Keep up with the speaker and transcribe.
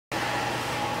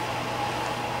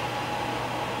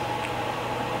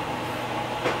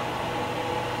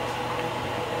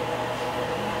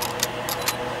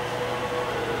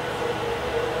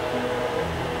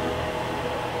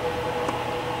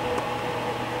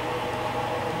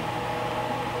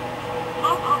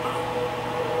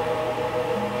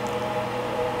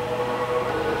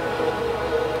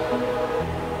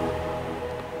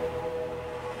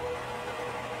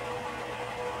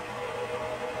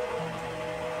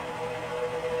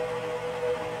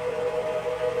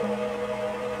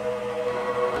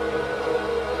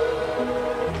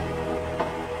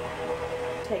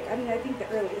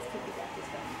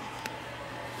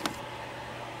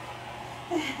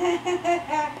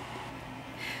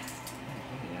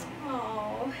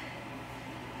Oh,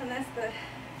 and that's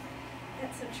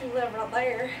some true love right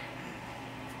there.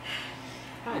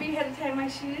 Have you had to tie my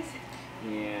shoes?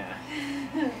 Yeah.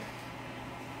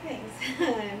 Thanks,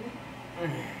 hon.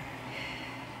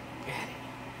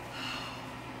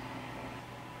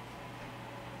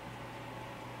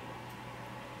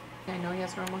 I know he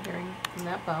has normal hearing from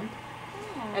that bump.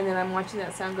 And then I'm watching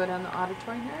that sound go down the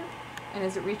auditory nerve. And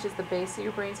as it reaches the base of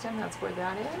your brainstem, that's where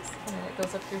that is. And then it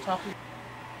goes up to your top.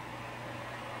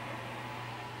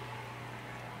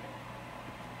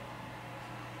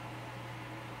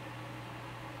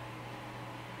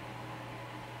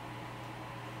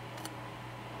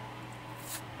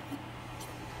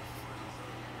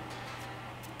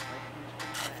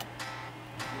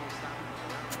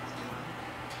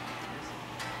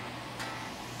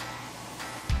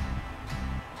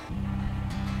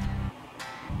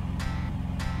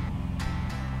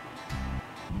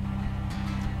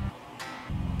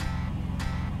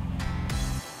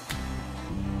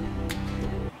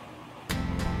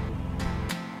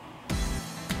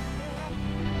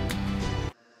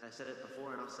 I said it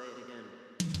before and I'll say it again.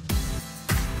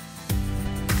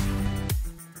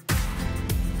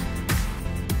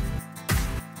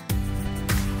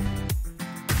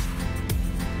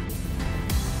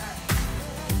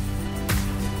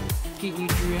 Get you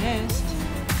dressed.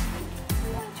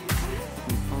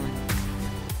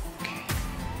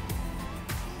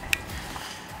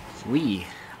 We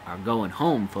are going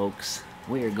home, folks.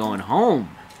 We are going home.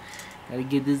 Gotta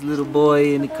get this little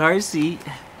boy in the car seat.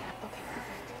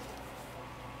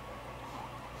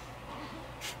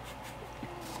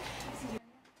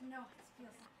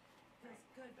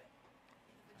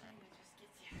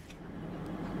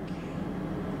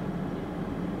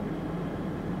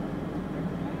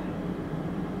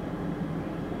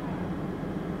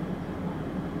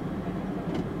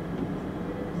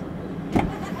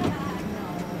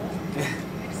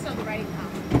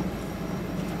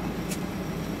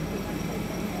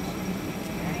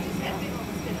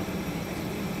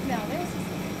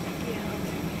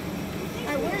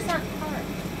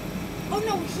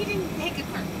 He didn't take a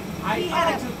cart.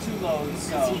 I took 2 loads,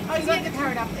 so. He had the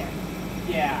cart up there.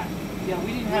 Yeah. Yeah,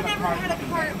 we didn't have a cart. We never had a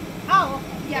cart. Oh,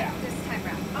 yeah, this time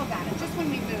around. Oh, got it. Just when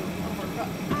we moved over from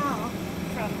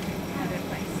another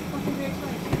place. Well,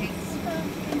 congratulations. Thanks.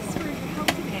 Thanks for your help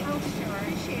today. Oh, sure.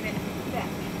 Appreciate it.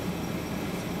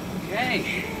 Okay.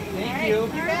 Thank you. All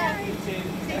right. You too.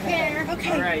 Take care.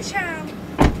 Okay. All right. Ciao.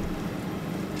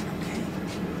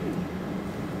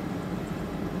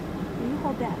 You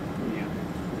hold that.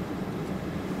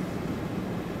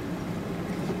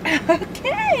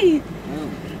 Okay.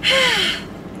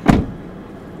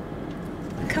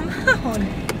 Come on.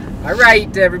 All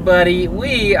right, everybody.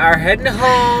 We are heading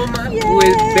home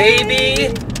with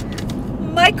baby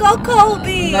Michael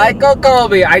Colby. Michael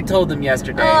Colby. I told him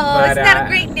yesterday. Oh, but, isn't that a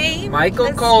great name? Michael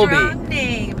a Colby. Strong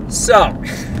name. So,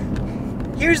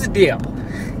 here's the deal.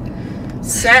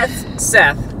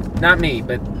 Seth, not me,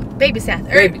 but Baby Seth.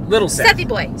 little Seth. Sethy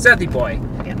boy. Sethy boy.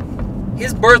 Yeah.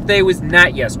 His birthday was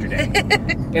not yesterday.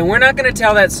 And we're not going to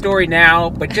tell that story now,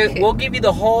 but we'll give you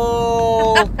the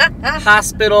whole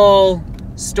hospital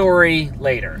story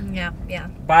later. Yeah, yeah.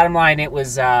 Bottom line, it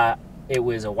was a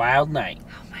wild night.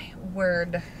 Oh my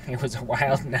word. It was a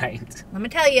wild night. Let me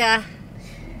tell ya.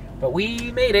 But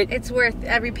we made it. It's worth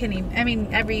every penny. I mean,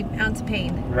 every ounce of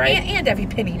pain. Right. And every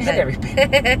penny. And every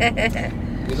penny.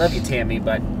 We love you, Tammy,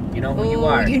 but you know who you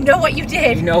are. You know what you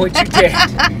did. You know what you did.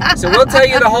 So we'll tell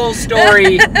you the whole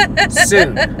story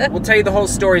soon. We'll tell you the whole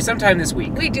story sometime this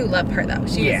week. We do love her, though.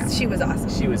 She was awesome.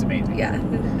 She was amazing. Yeah.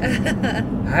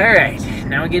 All right.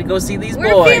 Now we get to go see these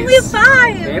We're boys. a family of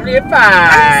 5. Family of 5.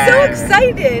 I'm so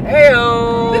excited.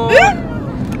 Hey-o.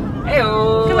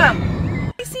 Hey-o. Come on.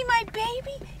 You see my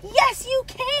baby? Yes, you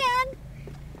can.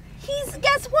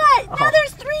 Guess what? Now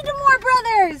there's 3 DeMoor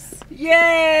brothers.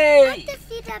 Yay. I want to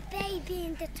see the baby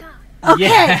in the top. Okay.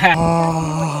 Yeah.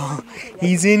 Oh,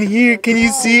 he's in here. Can you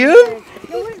see him?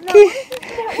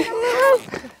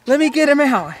 Let me get him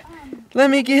out. Let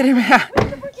me get him out.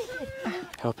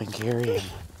 Helping carry him.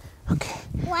 Okay.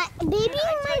 What? Baby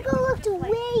Michael looked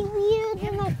way weird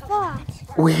than I thought.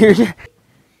 Weird?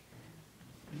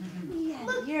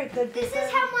 Yeah, you're a good This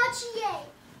is how much he ate.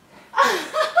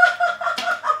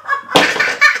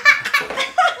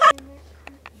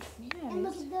 And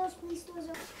look at those police doors.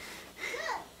 Good.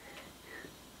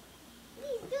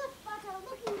 These good spots are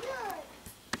looking good.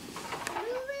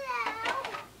 Move it out.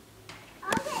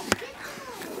 Okay, get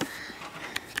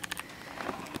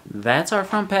through. That's our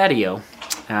front patio.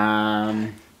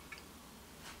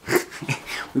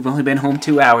 We've only been home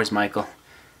 2 hours, Michael.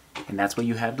 And that's what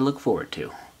you have to look forward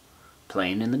to.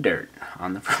 Playing in the dirt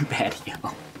on the front patio.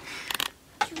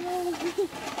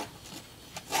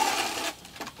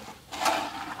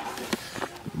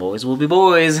 Boys will be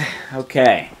boys.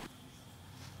 Okay.